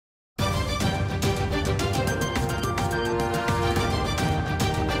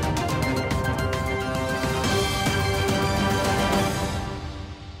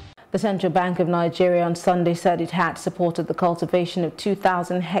The Central Bank of Nigeria on Sunday said it had supported the cultivation of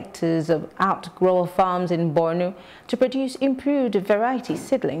 2,000 hectares of outgrower farms in Borno to produce improved variety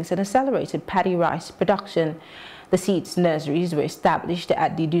seedlings and accelerated paddy rice production. The seeds nurseries were established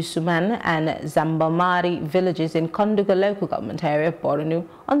at the Dusuman and Zambamari villages in Konduga local government area of Borno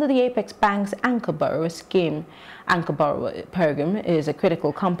under the Apex Bank's Anchor Borrower scheme. Anchor Borrower program is a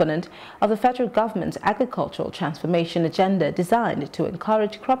critical component of the federal government's agricultural transformation agenda designed to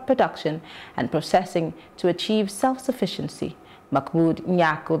encourage crop production and processing to achieve self-sufficiency. Mahmoud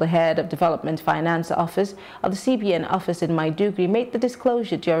Nyako, the head of Development Finance Office of the CBN office in Maiduguri, made the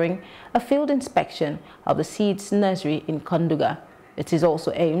disclosure during a field inspection of the seeds nursery in Konduga. It is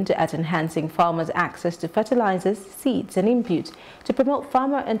also aimed at enhancing farmers' access to fertilizers, seeds and inputs to promote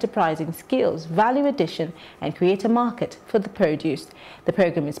farmer enterprising skills, value addition and create a market for the produce. The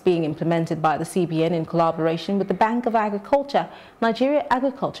program is being implemented by the CBN in collaboration with the Bank of Agriculture, Nigeria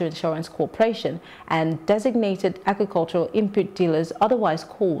Agriculture Insurance Corporation and designated agricultural input dealers, otherwise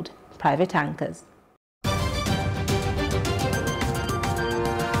called private anchors.